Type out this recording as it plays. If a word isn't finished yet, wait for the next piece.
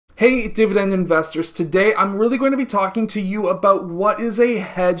Hey dividend investors, today I'm really going to be talking to you about what is a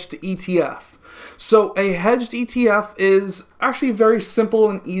hedged ETF. So a hedged ETF is actually very simple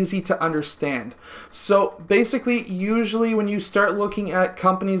and easy to understand. So basically, usually when you start looking at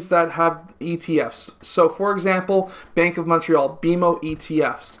companies that have ETFs, so for example, Bank of Montreal, BMO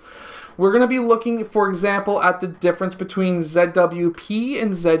ETFs, we're going to be looking, for example, at the difference between ZWP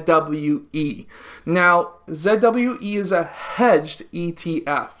and ZWE. Now, ZWE is a hedged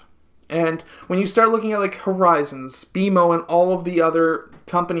ETF. And when you start looking at like Horizons, BMO, and all of the other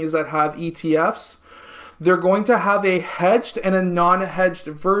companies that have ETFs, they're going to have a hedged and a non-hedged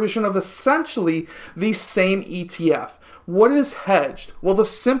version of essentially the same ETF. What is hedged? Well, the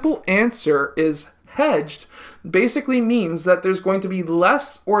simple answer is hedged basically means that there's going to be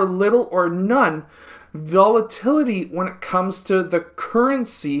less or little or none volatility when it comes to the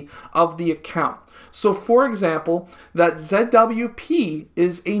currency of the account. So for example, that ZWP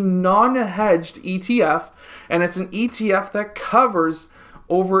is a non-hedged ETF, and it's an ETF that covers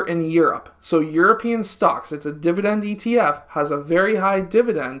over in Europe. So European stocks, it's a dividend ETF, has a very high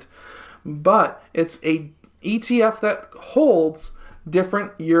dividend, but it's a ETF that holds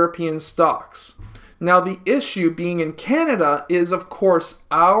different European stocks. Now the issue being in Canada is, of course,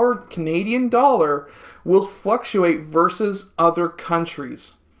 our Canadian dollar will fluctuate versus other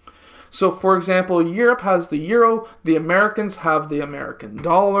countries. So for example, Europe has the euro, the Americans have the American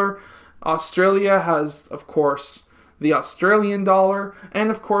dollar, Australia has, of course, the Australian dollar, and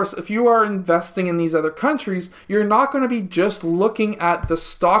of course, if you are investing in these other countries, you're not going to be just looking at the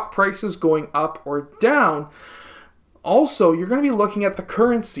stock prices going up or down. Also, you're going to be looking at the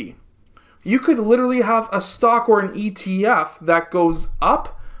currency. You could literally have a stock or an ETF that goes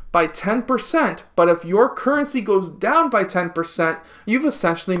up by 10%, but if your currency goes down by 10%, you've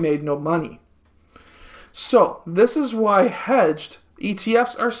essentially made no money. So this is why hedged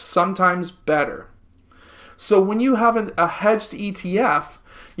ETFs are sometimes better. So when you have a hedged ETF,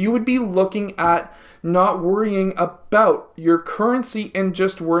 you would be looking at not worrying about your currency and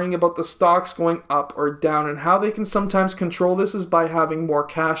just worrying about the stocks going up or down. And how they can sometimes control this is by having more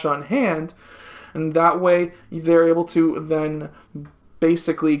cash on hand, and that way they're able to then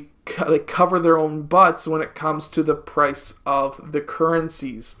basically cover their own butts when it comes to the price of the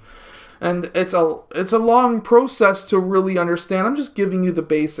currencies. And it's a long process to really understand. I'm just giving you the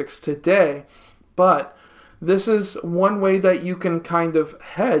basics today, but this is one way that you can kind of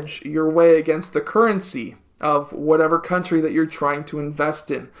hedge your way against the currency of whatever country that you're trying to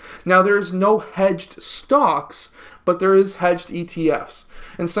invest in. Now, there's no hedged stocks, but there is hedged ETFs.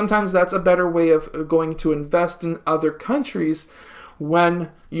 And sometimes that's a better way of going to invest in other countries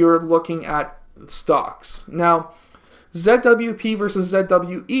when you're looking at stocks. Now, ZWP versus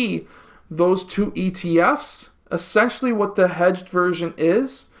ZWE, those two ETFs, essentially what the hedged version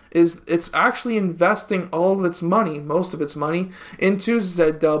is it's actually investing all of its money, most of its money, into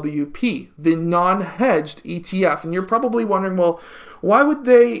ZWP, the non-hedged ETF. And you're probably wondering, well, why would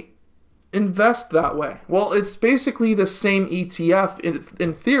they invest that way? Well, it's basically the same ETF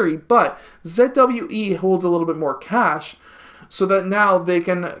in theory, but ZWE holds a little bit more cash, so that now they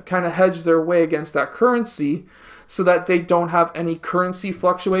can kind of hedge their way against that currency so that they don't have any currency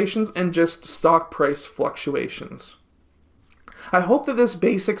fluctuations and just stock price fluctuations. I hope that this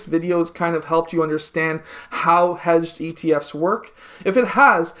basics video has kind of helped you understand how hedged ETFs work. If it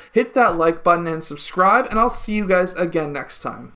has, hit that like button and subscribe, and I'll see you guys again next time.